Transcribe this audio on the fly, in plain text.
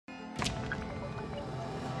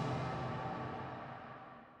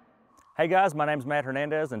Hey guys, my name's Matt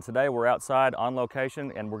Hernandez, and today we're outside on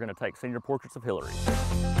location and we're going to take senior portraits of Hillary.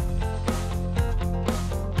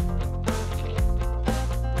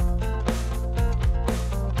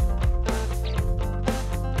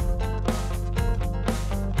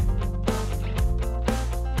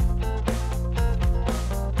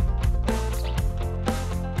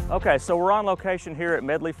 Okay, so we're on location here at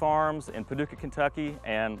Medley Farms in Paducah, Kentucky,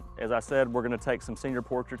 and as I said, we're going to take some senior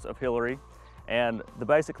portraits of Hillary. And the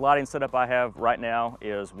basic lighting setup I have right now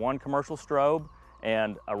is one commercial strobe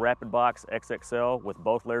and a rapid box XXL with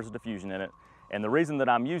both layers of diffusion in it. And the reason that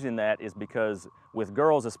I'm using that is because with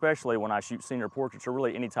girls, especially when I shoot senior portraits or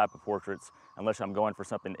really any type of portraits, unless I'm going for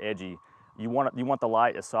something edgy, you want the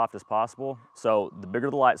light as soft as possible. So the bigger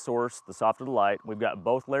the light source, the softer the light. We've got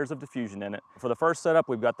both layers of diffusion in it. For the first setup,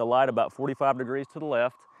 we've got the light about 45 degrees to the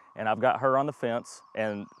left, and I've got her on the fence.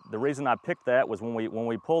 And the reason I picked that was when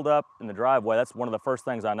we pulled up in the driveway, that's one of the first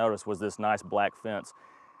things I noticed was this nice black fence.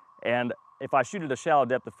 And if I shoot at a shallow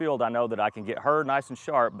depth of field, I know that I can get her nice and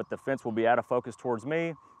sharp, but the fence will be out of focus towards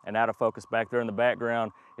me and out of focus back there in the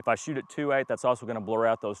background. If I shoot at 2.8, that's also gonna blur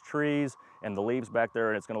out those trees and the leaves back there,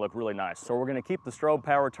 and it's gonna look really nice. So we're gonna keep the strobe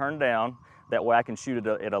power turned down. That way I can shoot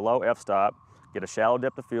at a low f-stop, get a shallow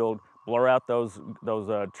depth of field, blur out those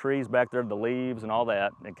trees back there, the leaves and all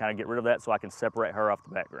that, and kind of get rid of that so I can separate her off the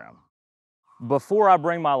background. Before I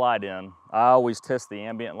bring my light in, I always test the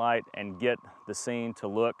ambient light and get the scene to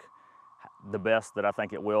look the best that I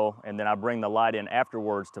think it will, and then I bring the light in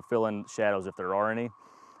afterwards to fill in shadows if there are any.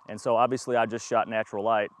 And so obviously I just shot natural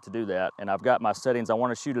light to do that, and I've got my settings. I want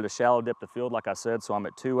to shoot at a shallow depth of field, like I said, so I'm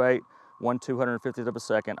at 2.8, 1/250th of a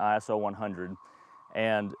second, ISO 100.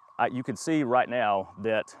 And you can see right now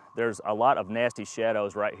that there's a lot of nasty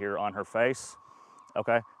shadows right here on her face.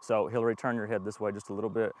 Okay, so Hillary, turn your head this way just a little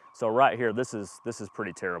bit. So right here, this is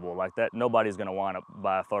pretty terrible. Like that, nobody's gonna want to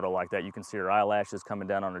buy a photo like that. You can see her eyelashes coming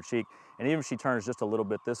down on her cheek, and even if she turns just a little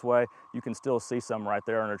bit this way, you can still see some right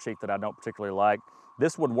there on her cheek that I don't particularly like.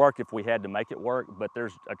 This would work if we had to make it work, but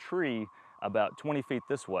there's a tree about 20 feet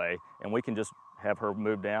this way, and we can just have her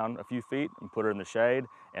move down a few feet and put her in the shade,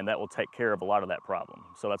 and that will take care of a lot of that problem.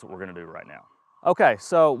 So that's what we're gonna do right now. Okay,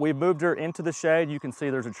 so we've moved her into the shade. You can see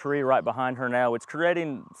there's a tree right behind her now. It's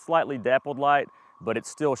creating slightly dappled light, but it's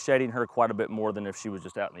still shading her quite a bit more than if she was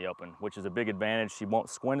just out in the open, which is a big advantage. She won't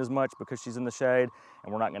squint as much because she's in the shade,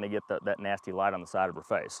 and we're not gonna get that nasty light on the side of her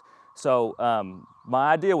face. So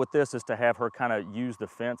my idea with this is to have her kind of use the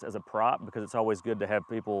fence as a prop, because it's always good to have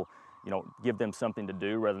people, give them something to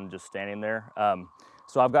do rather than just standing there.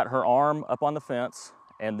 So I've got her arm up on the fence,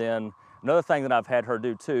 and then another thing that I've had her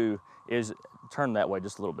do too is turn that way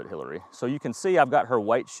just a little bit, Hillary. So you can see I've got her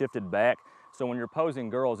weight shifted back. So when you're posing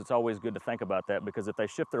girls, it's always good to think about that, because if they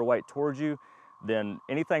shift their weight towards you, then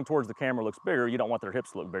anything towards the camera looks bigger. You don't want their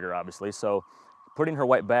hips to look bigger, obviously. So putting her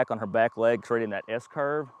weight back on her back leg, creating that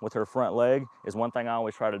S-curve with her front leg is one thing I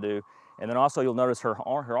always try to do. And then also you'll notice her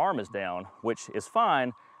arm is down, which is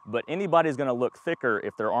fine, but anybody's gonna look thicker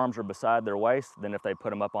if their arms are beside their waist than if they put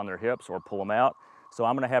them up on their hips or pull them out. So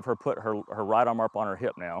I'm gonna have her put her right arm up on her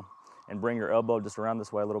hip now and bring your elbow just around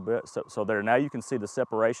this way a little bit. So there, now you can see the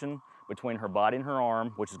separation between her body and her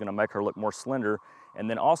arm, which is gonna make her look more slender. And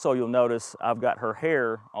then also you'll notice I've got her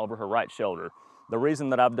hair over her right shoulder. The reason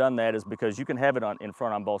that I've done that is because you can have it in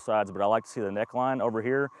front on both sides, but I like to see the neckline over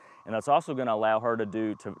here. And that's also gonna allow her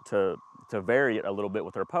to vary it a little bit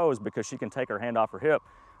with her pose, because she can take her hand off her hip,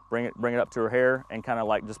 bring it up to her hair, and kind of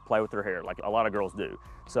like just play with her hair like a lot of girls do.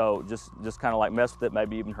 So just kind of like mess with it,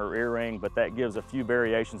 maybe even her earring, but that gives a few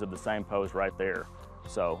variations of the same pose right there.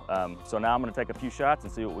 So, so now I'm gonna take a few shots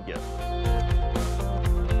and see what we get.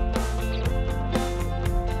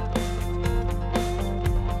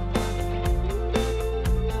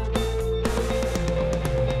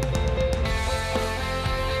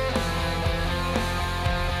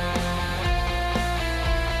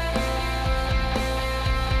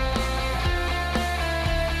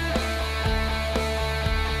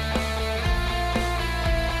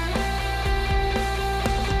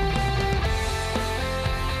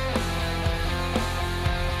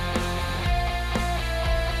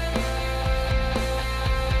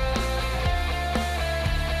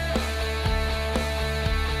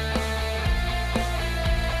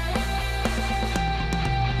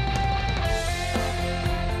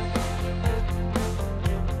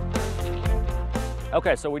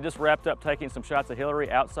 Okay, so we just wrapped up taking some shots of Hillary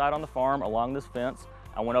outside on the farm along this fence.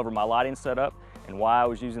 I went over my lighting setup and why I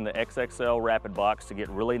was using the XXL rapid box to get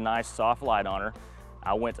really nice soft light on her.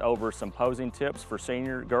 I went over some posing tips for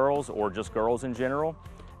senior girls or just girls in general,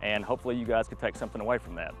 and hopefully you guys could take something away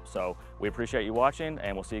from that. So we appreciate you watching,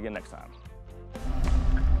 and we'll see you again next time.